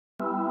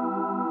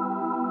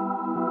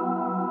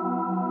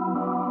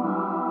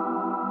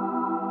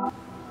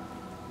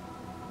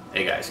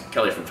Hey guys,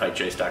 Kelly from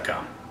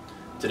FightChase.com.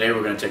 Today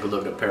we're going to take a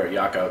look at a pair of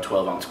Yokkao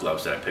 12-ounce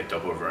gloves that I picked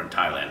up over in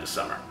Thailand this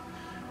summer.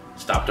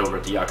 Stopped over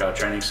at the Yokkao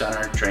training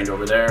center, trained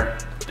over there.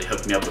 They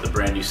hooked me up with a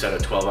brand new set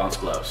of 12-ounce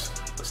gloves.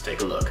 Let's take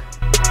a look.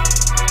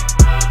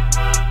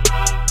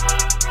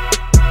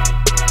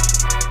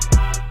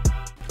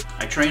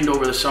 I trained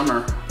over the summer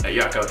at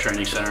Yokkao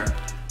training center.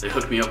 They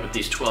hooked me up with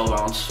these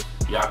 12-ounce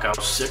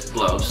Yokkao sick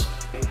gloves.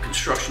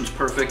 Construction's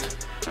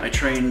perfect. I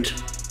trained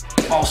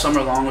all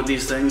summer long with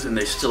these things and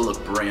they still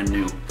look brand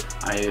new.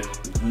 I'm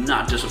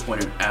not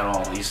disappointed at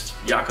all. These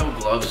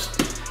Yokkao gloves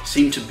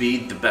seem to be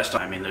the best.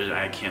 I mean,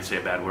 I can't say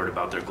a bad word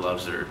about their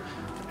gloves.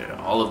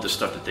 All of the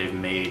stuff that they've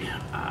made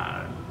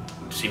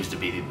seems to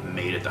be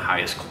made at the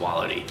highest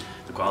quality.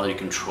 The quality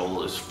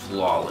control is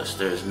flawless.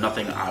 There's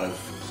nothing out of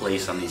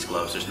place on these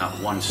gloves. There's not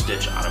one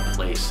stitch out of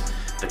place.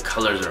 The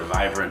colors are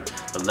vibrant.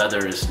 The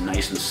leather is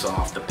nice and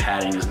soft. The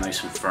padding is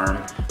nice and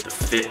firm. The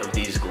fit of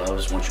these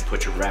gloves, once you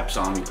put your wraps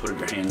on, you put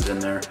your hands in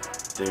there,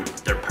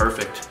 they're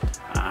perfect.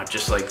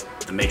 Just like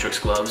the Matrix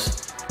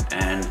gloves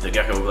and the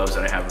Gecko gloves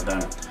that I have with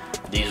them.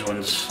 These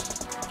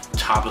ones,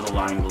 top of the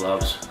line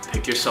gloves.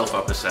 Pick yourself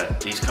up a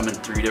set. These come in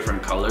 3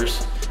 different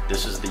colors.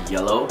 This is the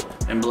yellow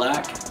and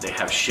black. They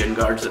have shin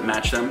guards that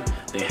match them.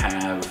 They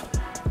have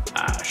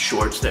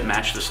shorts that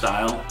match the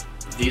style.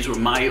 These were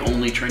my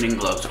only training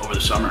gloves over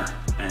the summer,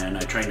 and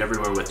I trained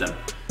everywhere with them.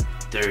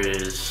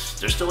 They're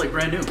still like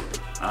brand new.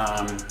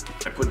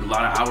 I put a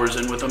lot of hours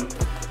in with them.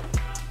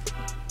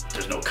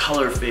 There's no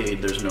color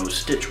fade, there's no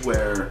stitch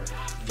wear.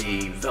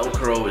 The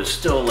Velcro is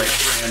still like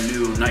brand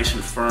new, nice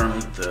and firm.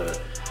 The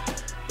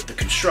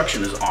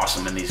construction is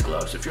awesome in these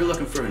gloves. If you're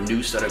looking for a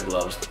new set of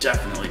gloves,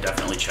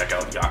 definitely check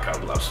out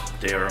Yokkao gloves.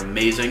 They are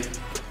amazing.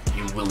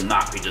 You will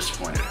not be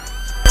disappointed.